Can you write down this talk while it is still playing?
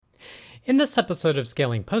In this episode of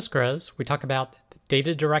Scaling Postgres, we talk about the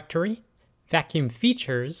data directory, vacuum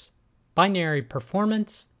features, binary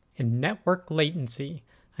performance, and network latency.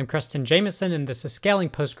 I'm Preston Jameson, and this is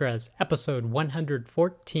Scaling Postgres, episode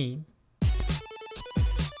 114.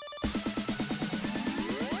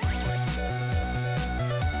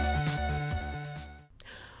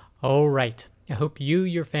 All right. I hope you,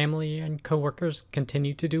 your family, and coworkers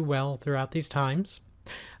continue to do well throughout these times.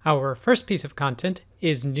 Our first piece of content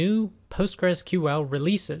is new PostgreSQL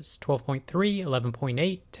releases 12.3,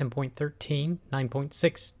 11.8, 10.13,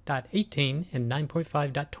 9.6.18, and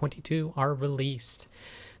 9.5.22 are released.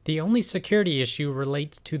 The only security issue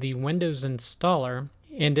relates to the Windows installer,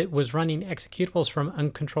 and it was running executables from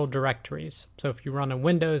uncontrolled directories. So if you run on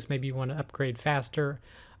Windows, maybe you want to upgrade faster.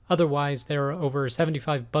 Otherwise, there are over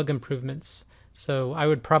 75 bug improvements. So I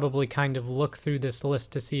would probably kind of look through this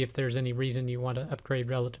list to see if there's any reason you want to upgrade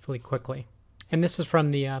relatively quickly. And this is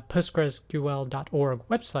from the postgresql.org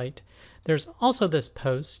website. There's also this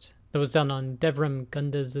post that was done on Devram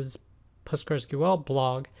Gundaz's PostgreSQL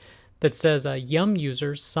blog that says Yum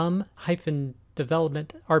users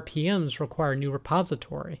some-development RPMs require a new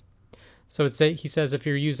repository. So he says if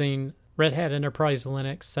you're using Red Hat Enterprise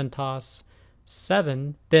Linux, CentOS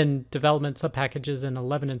 7, then development subpackages in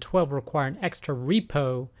 11 and 12 require an extra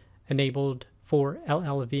repo enabled for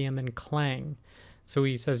LLVM and Clang. So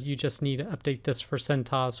he says you just need to update this for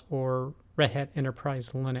CentOS or Red Hat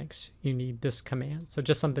Enterprise Linux. You need this command. So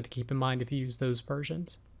just something to keep in mind if you use those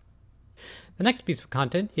versions. The next piece of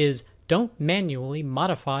content is don't manually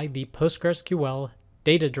modify the PostgreSQL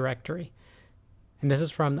data directory. And this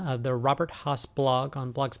is from the Robert Haas blog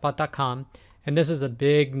on blogspot.com. And this is a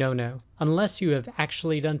big no-no. Unless you have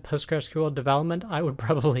actually done PostgreSQL development, I would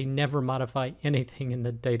probably never modify anything in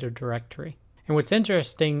the data directory. And what's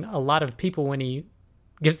interesting, a lot of people, when he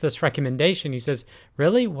gives this recommendation, he says,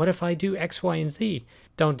 really? What if I do X, Y, and Z?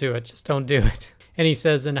 Don't do it. Just don't do it. And he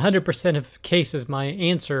says, in 100% of cases, my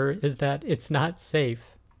answer is that it's not safe.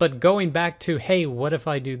 But going back to, hey, what if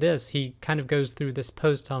I do this? He kind of goes through this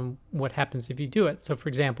post on what happens if you do it. So for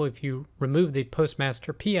example, if you remove the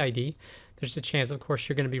postmaster PID, there's a chance, of course,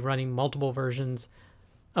 you're going to be running multiple versions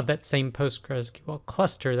of that same PostgreSQL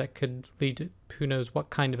cluster that could lead to who knows what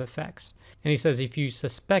kind of effects. And he says if you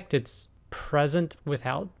suspect it's present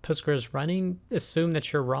without Postgres running, assume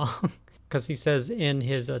that you're wrong. Because he says in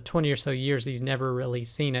his 20 or so years, he's never really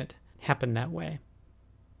seen it happen that way.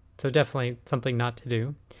 So definitely something not to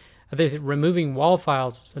do. I think removing wall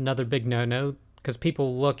files is another big no-no, because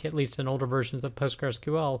people look, at least in older versions of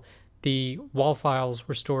PostgreSQL, the wall files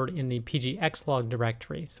were stored in the pgxlog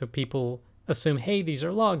directory. So people assume, hey, these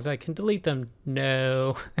are logs, I can delete them.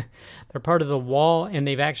 No, they're part of the wall, and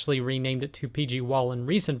they've actually renamed it to pgwall in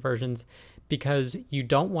recent versions because you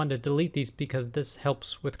don't want to delete these because this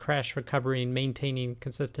helps with crash recovery and maintaining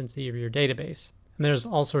consistency of your database. And there's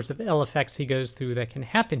all sorts of ill effects he goes through that can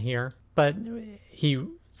happen here, but he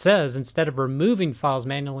says instead of removing files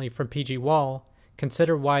manually from pgwall,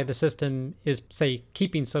 consider why the system is, say,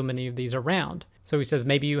 keeping so many of these around. So he says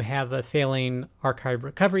maybe you have a failing archive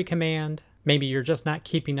recovery command. Maybe you're just not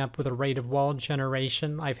keeping up with a rate of wall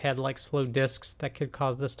generation. I've had like slow disks that could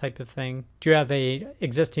cause this type of thing. Do you have a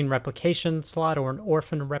existing replication slot or an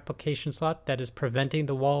orphan replication slot that is preventing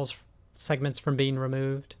the walls segments from being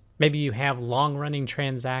removed? Maybe you have long-running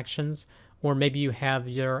transactions, or maybe you have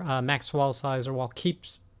your max wall size or wall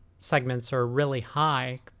keeps segments are really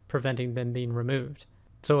high, preventing them being removed.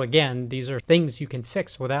 So again, these are things you can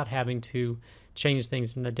fix without having to change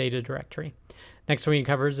things in the data directory. Next one he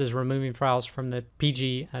covers is removing files from the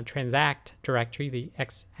pg transact directory, the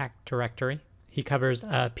exact directory. He covers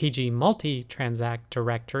pg multi-transact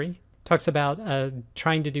directory. Talks about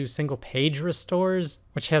trying to do single page restores,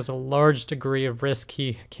 which has a large degree of risk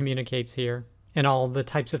he communicates here, and all the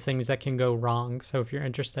types of things that can go wrong. So if you're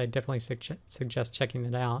interested, I definitely suggest checking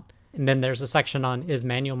it out. And then there's a section on is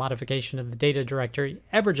manual modification of the data directory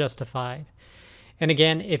ever justified? And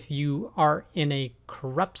again, if you are in a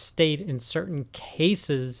corrupt state in certain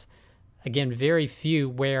cases, again, very few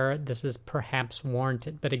where this is perhaps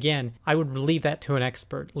warranted. But again, I would leave that to an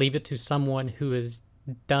expert. Leave it to someone who has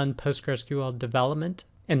done PostgreSQL development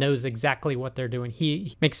and knows exactly what they're doing.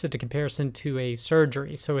 He makes it a comparison to a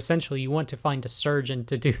surgery. So essentially, you want to find a surgeon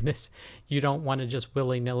to do this. You don't want to just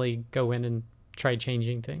willy-nilly go in and try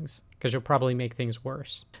changing things, because you'll probably make things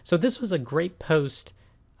worse. So this was a great post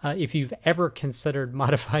if you've ever considered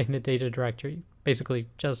modifying the data directory. Basically,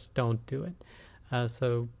 just don't do it.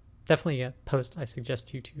 So definitely a post I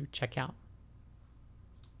suggest you to check out.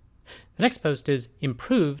 The next post is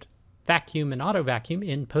improved vacuum and auto vacuum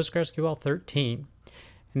in PostgreSQL 13.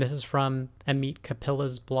 And this is from Amit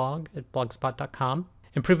Kapila's blog at blogspot.com.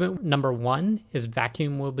 Improvement number 1 is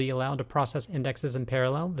vacuum will be allowed to process indexes in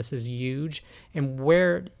parallel. This is huge. And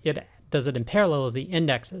where it does it in parallel is the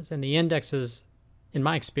indexes. And the indexes, in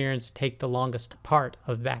my experience, take the longest part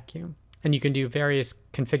of vacuum. And you can do various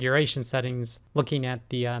configuration settings looking at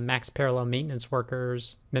the max parallel maintenance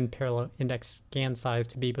workers, min parallel index scan size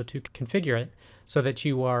to be able to configure it so that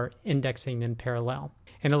you are indexing in parallel.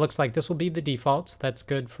 And it looks like this will be the default, so that's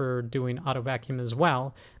good for doing auto vacuum as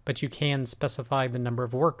well, but you can specify the number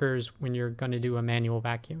of workers when you're going to do a manual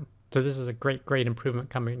vacuum. So this is a great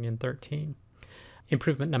improvement coming in 13.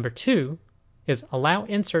 Improvement number 2 is allow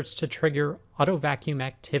inserts to trigger auto vacuum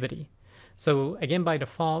activity. So again, by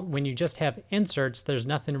default, when you just have inserts, there's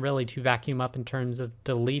nothing really to vacuum up in terms of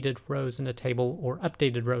deleted rows in a table or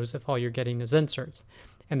updated rows if all you're getting is inserts.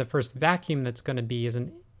 And the first vacuum that's going to be is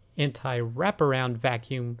an anti-wraparound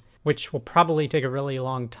vacuum, which will probably take a really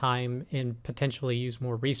long time and potentially use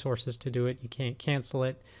more resources to do it. You can't cancel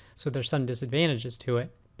it, so there's some disadvantages to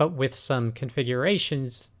it. But with some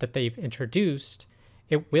configurations that they've introduced,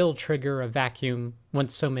 it will trigger a vacuum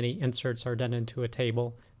once so many inserts are done into a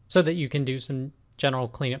table, so that you can do some general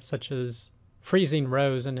cleanup such as freezing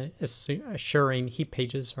rows and assuring heap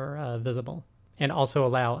pages are visible, and also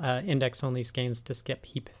allow index-only scans to skip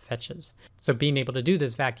heap fetches. So being able to do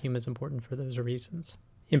this vacuum is important for those reasons.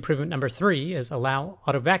 Improvement number 3 is allow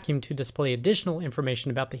auto vacuum to display additional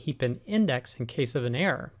information about the heap and index in case of an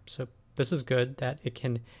error. So this is good that it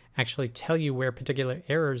can actually tell you where particular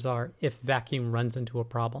errors are if vacuum runs into a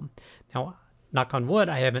problem. Now, knock on wood,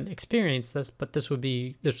 I haven't experienced this, but this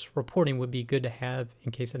reporting would be good to have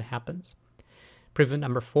in case it happens. Improvement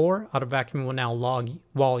number 4, auto vacuum will now log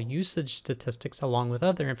wall usage statistics along with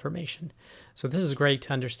other information. So this is great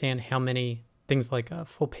to understand how many things like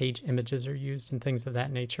full page images are used and things of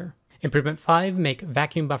that nature. Improvement 5, make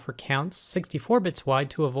vacuum buffer counts 64 bits wide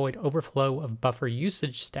to avoid overflow of buffer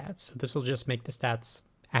usage stats. So this will just make the stats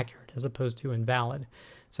accurate as opposed to invalid.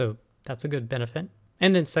 So that's a good benefit.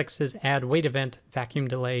 And then 6 is add wait event vacuum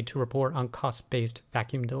delay to report on cost-based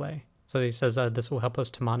vacuum delay. So he says this will help us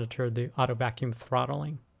to monitor the auto vacuum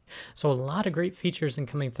throttling. So a lot of great features in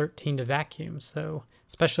coming 13 to vacuum, so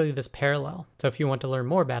especially this parallel. So if you want to learn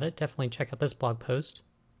more about it, definitely check out this blog post.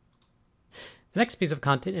 The next piece of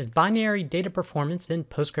content is binary data performance in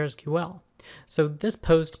PostgreSQL. So this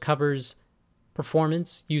post covers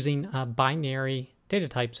performance using binary data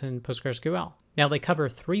types in PostgreSQL. Now they cover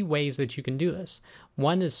 3 ways that you can do this.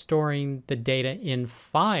 One is storing the data in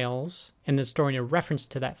files and then storing a reference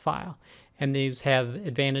to that file. And these have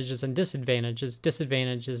advantages and disadvantages.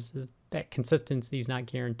 Disadvantages is that consistency is not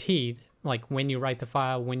guaranteed. Like when you write the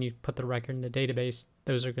file, when you put the record in the database,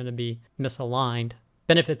 those are going to be misaligned.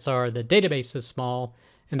 Benefits are the database is small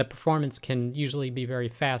and the performance can usually be very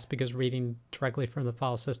fast because reading directly from the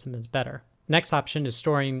file system is better. Next option is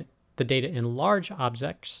storing the data in large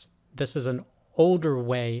objects. This is an older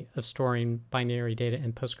way of storing binary data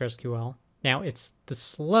in PostgreSQL. Now it's the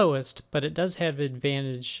slowest, but it does have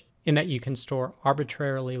advantage in that you can store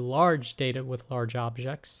arbitrarily large data with large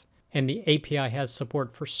objects. And the API has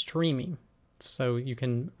support for streaming, so you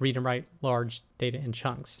can read and write large data in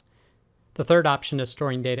chunks. The third option is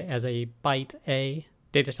storing data as a byte A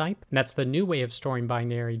data type, and that's the new way of storing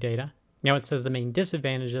binary data. Now it says the main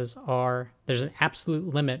disadvantages are there's an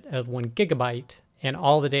absolute limit of 1 gigabyte, and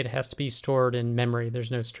all the data has to be stored in memory.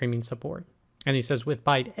 There's no streaming support. And he says with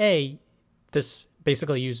byte A, this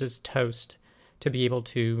basically uses toast to be able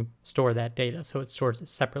to store that data, so it stores it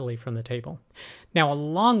separately from the table. Now,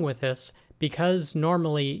 along with this, because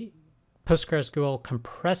normally PostgreSQL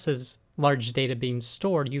compresses large data being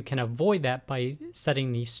stored, you can avoid that by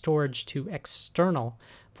setting the storage to external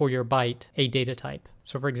for your byte A data type.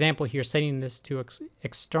 So for example, here setting this to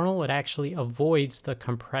external, it actually avoids the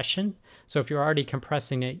compression. So if you're already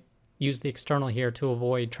compressing it, use the external here to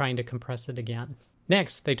avoid trying to compress it again.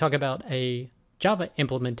 Next, they talk about a Java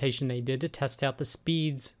implementation they did to test out the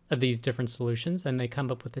speeds of these different solutions, and they come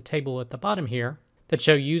up with a table at the bottom here that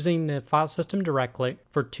show using the file system directly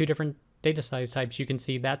for 2 different data size types. You can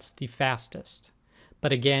see that's the fastest.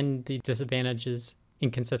 But again, the disadvantage is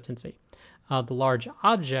inconsistency. The large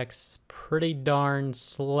objects, pretty darn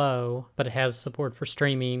slow, but it has support for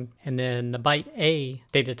streaming. And then the byte A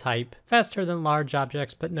data type, faster than large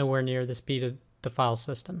objects, but nowhere near the speed of the file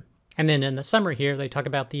system. And then in the summary here, they talk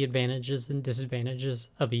about the advantages and disadvantages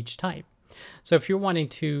of each type. So if you're wanting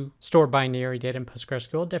to store binary data in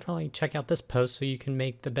PostgreSQL, definitely check out this post so you can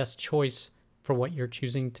make the best choice for what you're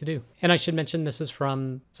choosing to do. And I should mention this is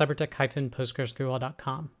from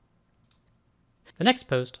cybertech-postgresql.com. The next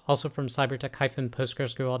post, also from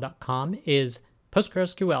cybertech-postgresql.com, is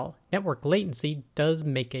PostgreSQL network latency does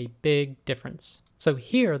make a big difference. So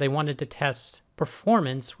here they wanted to test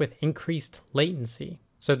performance with increased latency.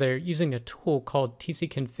 So they're using a tool called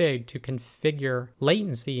tcconfig to configure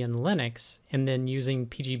latency in Linux, and then using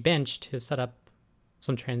pgbench to set up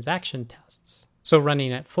some transaction tests. So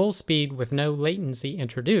running at full speed with no latency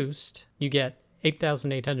introduced, you get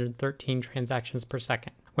 8,813 transactions per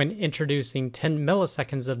second. When introducing 10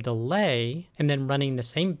 milliseconds of delay and then running the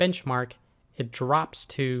same benchmark, it drops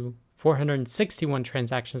to 461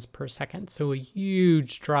 transactions per second. So a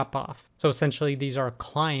huge drop off. So essentially these are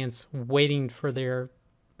clients waiting for their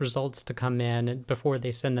results to come in before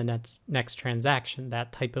they send the next transaction.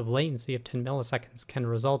 That type of latency of 10 milliseconds can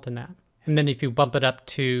result in that. And then if you bump it up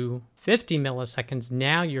to 50 milliseconds,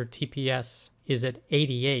 now your TPS is at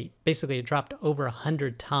 88. Basically, it dropped over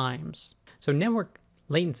 100 times. So network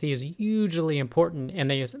latency is hugely important, and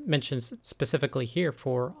they mentioned specifically here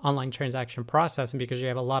for online transaction processing because you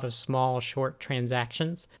have a lot of small, short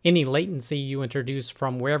transactions. Any latency you introduce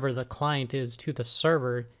from wherever the client is to the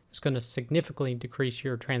server is going to significantly decrease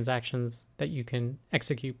your transactions that you can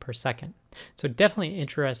execute per second. So definitely an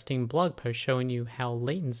interesting blog post showing you how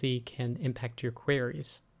latency can impact your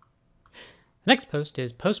queries. The next post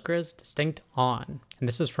is Postgres distinct on, and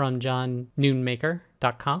this is from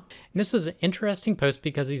johnnoonmaker.com. And this was an interesting post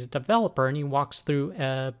because he's a developer and he walks through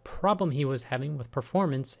a problem he was having with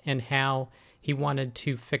performance and how he wanted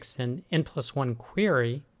to fix an n+1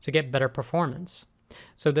 query to get better performance.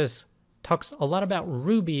 So this talks a lot about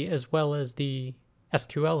Ruby as well as the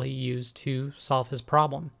SQL he used to solve his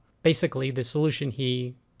problem. Basically, the solution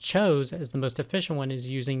he chose as the most efficient one is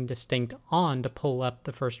using distinct on to pull up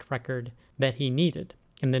the first record that he needed.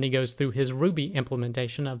 And then he goes through his Ruby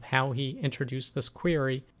implementation of how he introduced this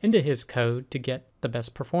query into his code to get the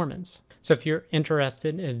best performance. So if you're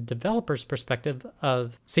interested in a developer's perspective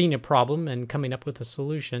of seeing a problem and coming up with a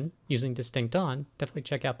solution using distinct on, definitely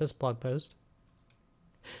check out this blog post.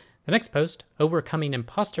 The next post, Overcoming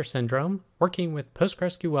Imposter Syndrome, Working with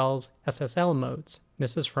PostgreSQL's SSL Modes.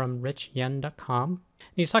 This is from richyen.com.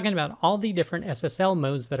 He's talking about all the different SSL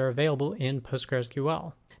modes that are available in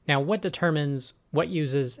PostgreSQL. Now, what determines what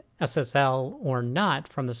uses SSL or not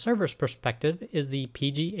from the server's perspective is the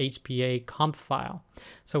PGHPA conf file.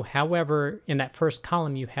 So however, in that first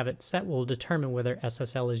column you have it set will determine whether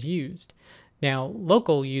SSL is used. Now,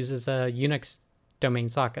 local uses a Unix domain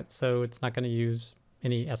socket, so it's not going to use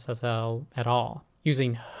any SSL at all.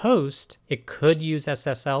 Using host, it could use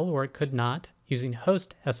SSL or it could not. Using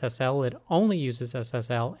host SSL, it only uses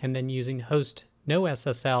SSL, and then using host no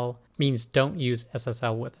SSL means don't use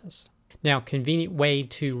SSL with us. Now, convenient way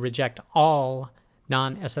to reject all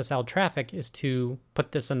non-SSL traffic is to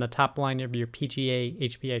put this in the top line of your PGA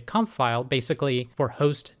HPA conf file, basically for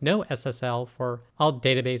host no SSL for all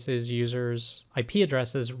databases, users, IP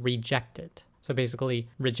addresses, reject it. So basically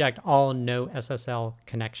reject all no SSL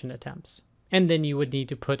connection attempts. And then you would need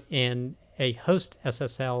to put in a host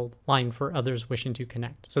SSL line for others wishing to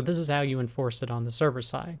connect. So this is how you enforce it on the server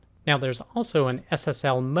side. Now there's also an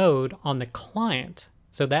SSL mode on the client.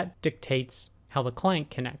 So that dictates how the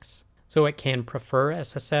client connects. So it can prefer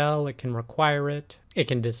SSL, it can require it, it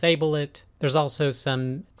can disable it. There's also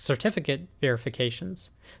some certificate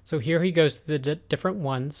verifications. So here he goes through the different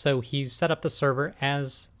ones. So he's set up the server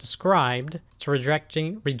as described. It's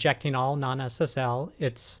rejecting all non-SSL.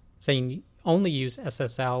 It's saying only use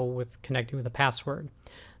SSL with connecting with a password.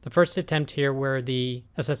 The first attempt here where the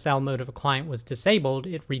SSL mode of a client was disabled,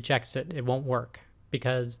 it rejects it. It won't work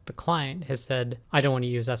because the client has said, I don't want to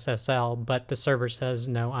use SSL, but the server says,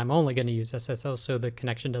 no, I'm only going to use SSL, so the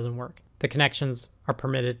connection doesn't work. The connections are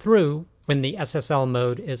permitted through when the SSL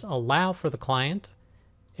mode is allow for the client.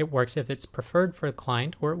 It works if it's preferred for the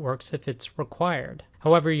client, or it works if it's required.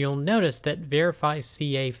 However, you'll notice that verify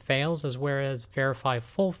CA fails as whereas verify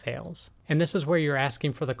full fails. And this is where you're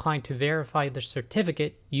asking for the client to verify the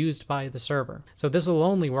certificate used by the server. So this will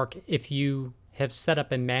only work if you have set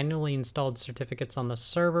up and manually installed certificates on the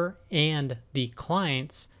server and the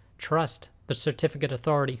clients trust the certificate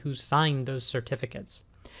authority who signed those certificates.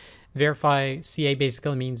 Verify CA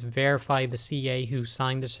basically means verify the CA who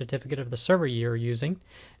signed the certificate of the server you're using.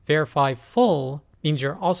 Verify full means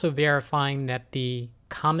you're also verifying that the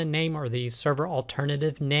common name or the server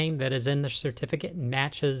alternative name that is in the certificate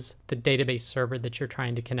matches the database server that you're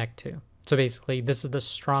trying to connect to. So basically, this is the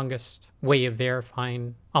strongest way of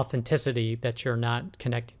verifying authenticity, that you're not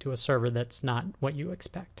connecting to a server that's not what you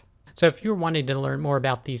expect. So if you're wanting to learn more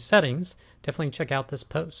about these settings, definitely check out this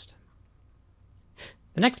post.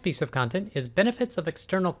 The next piece of content is benefits of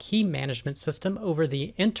external key management system over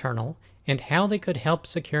the internal and how they could help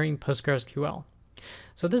securing PostgreSQL.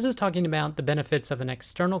 So this is talking about the benefits of an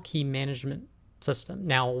external key management system.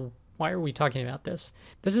 Now, why are we talking about this?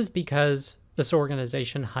 This is because this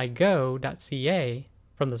organization, higo.ca,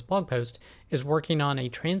 from this blog post, is working on a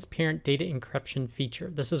transparent data encryption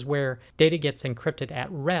feature. This is where data gets encrypted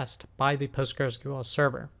at rest by the PostgreSQL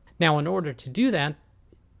server. Now, in order to do that,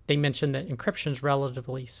 they mentioned that encryption is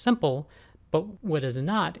relatively simple, but what is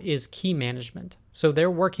not is key management. So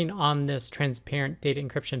they're working on this transparent data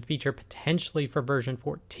encryption feature potentially for version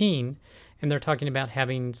 14, and they're talking about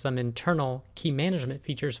having some internal key management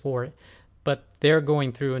features for it, but they're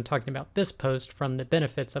going through and talking about this post from the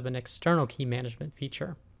benefits of an external key management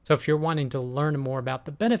feature. So if you're wanting to learn more about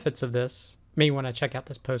the benefits of this, you may want to check out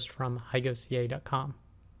this post from higoca.com.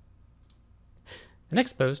 The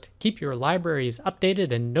next post, keep your libraries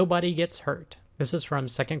updated and nobody gets hurt. This is from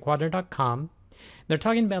secondquadrant.com. They're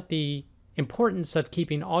talking about the importance of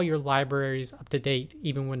keeping all your libraries up to date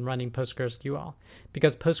even when running PostgreSQL,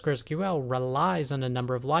 because PostgreSQL relies on a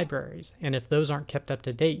number of libraries, and if those aren't kept up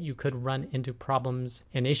to date, you could run into problems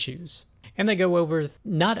and issues. And they go over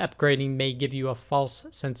not upgrading may give you a false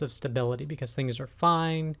sense of stability because things are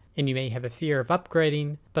fine and you may have a fear of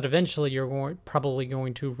upgrading, but eventually you're probably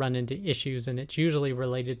going to run into issues, and it's usually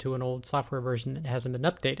related to an old software version that hasn't been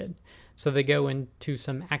updated. So they go into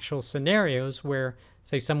some actual scenarios where,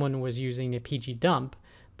 say, someone was using a PG dump,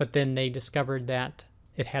 but then they discovered that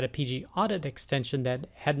it had a PG audit extension that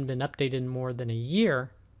hadn't been updated in more than a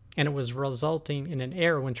year, and it was resulting in an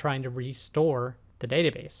error when trying to restore the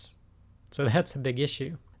database. So that's a big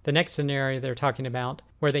issue. The next scenario they're talking about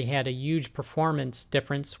where they had a huge performance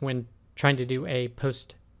difference when trying to do a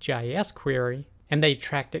PostGIS query, and they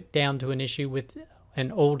tracked it down to an issue with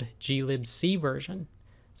an old glibc version.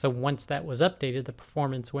 So once that was updated, the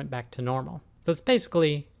performance went back to normal. So it's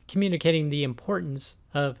basically communicating the importance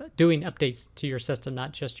of doing updates to your system,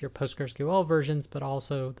 not just your PostgreSQL versions, but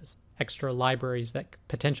also the extra libraries that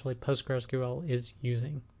potentially PostgreSQL is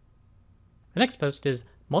using. The next post is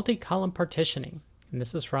multi-column partitioning, and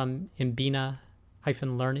this is from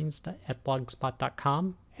imbina-learnings at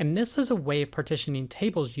blogspot.com. And this is a way of partitioning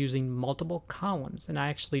tables using multiple columns, and I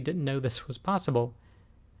actually didn't know this was possible,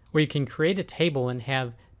 where you can create a table and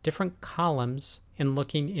have different columns and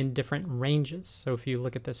looking in different ranges. So if you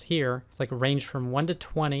look at this here, it's like a range from 1 to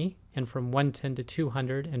 20 and from 110 to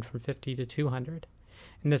 200 and from 50 to 200.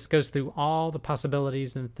 And this goes through all the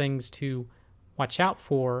possibilities and things to watch out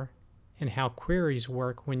for and how queries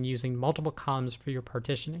work when using multiple columns for your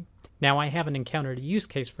partitioning. Now, I haven't encountered a use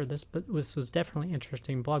case for this, but this was definitely an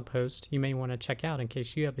interesting blog post you may want to check out in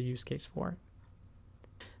case you have a use case for it.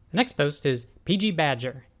 The next post is PG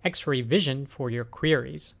Badger, X-ray vision for your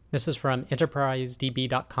queries. This is from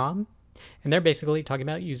enterprisedb.com, and they're basically talking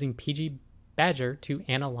about using PG Badger to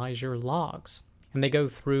analyze your logs. And they go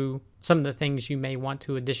through some of the things you may want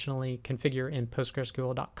to additionally configure in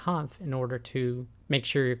postgresql.conf in order to make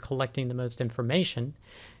sure you're collecting the most information.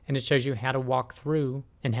 And it shows you how to walk through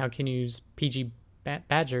and how you can use PG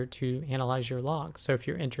Badger to analyze your logs. So if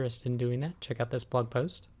you're interested in doing that, check out this blog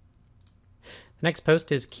post. The next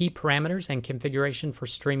post is key parameters and configuration for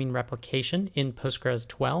streaming replication in Postgres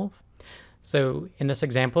 12. So in this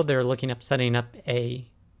example, they're looking up setting up a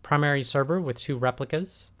primary server with 2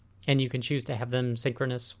 replicas, and you can choose to have them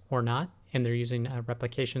synchronous or not, and they're using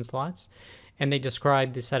replication slots. And they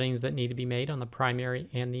describe the settings that need to be made on the primary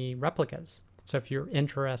and the replicas. So if you're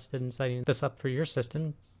interested in setting this up for your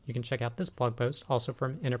system, you can check out this blog post, also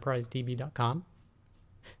from enterprisedb.com.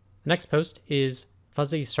 The next post is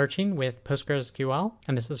fuzzy searching with PostgreSQL,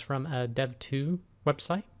 and this is from a Dev2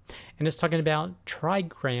 website. And it's talking about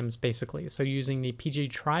trigrams, basically. So using the PG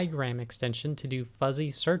trigram extension to do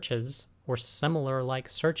fuzzy searches or similar like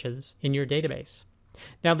searches in your database.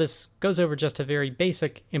 Now, this goes over just a very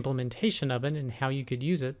basic implementation of it and how you could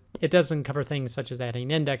use it. It doesn't cover things such as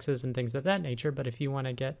adding indexes and things of that nature, but if you want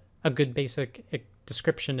to get a good basic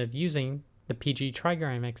description of using the PG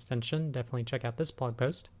trigram extension, definitely check out this blog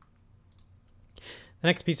post. The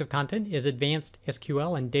next piece of content is Advanced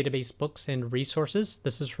SQL and Database Books and Resources.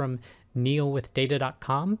 This is from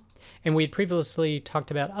neilwithdata.com. And we had previously talked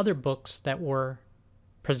about other books that were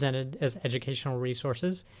presented as educational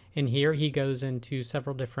resources. And here he goes into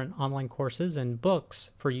several different online courses and books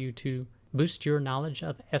for you to boost your knowledge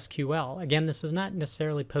of SQL. Again, this is not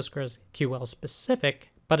necessarily PostgreSQL specific,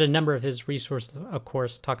 but a number of his resources, of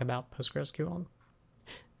course, talk about PostgreSQL.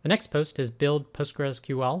 The next post is Build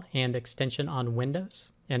PostgreSQL and Extension on Windows,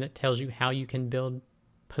 and it tells you how you can build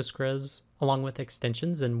Postgres along with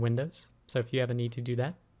extensions in Windows. So if you have a need to do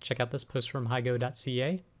that, check out this post from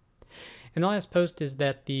higo.ca. And the last post is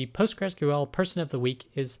that the PostgreSQL Person of the Week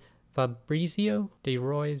is Fabrizio de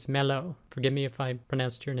Roy's Mello. Forgive me if I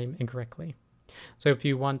pronounced your name incorrectly. So if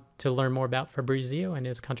you want to learn more about Fabrizio and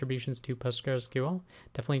his contributions to PostgreSQL,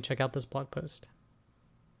 definitely check out this blog post.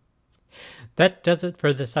 That does it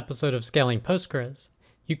for this episode of Scaling Postgres.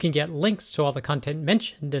 You can get links to all the content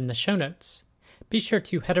mentioned in the show notes. Be sure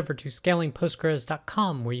to head over to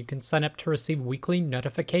scalingpostgres.com where you can sign up to receive weekly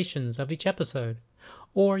notifications of each episode,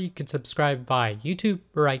 or you can subscribe via YouTube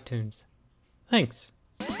or iTunes. Thanks.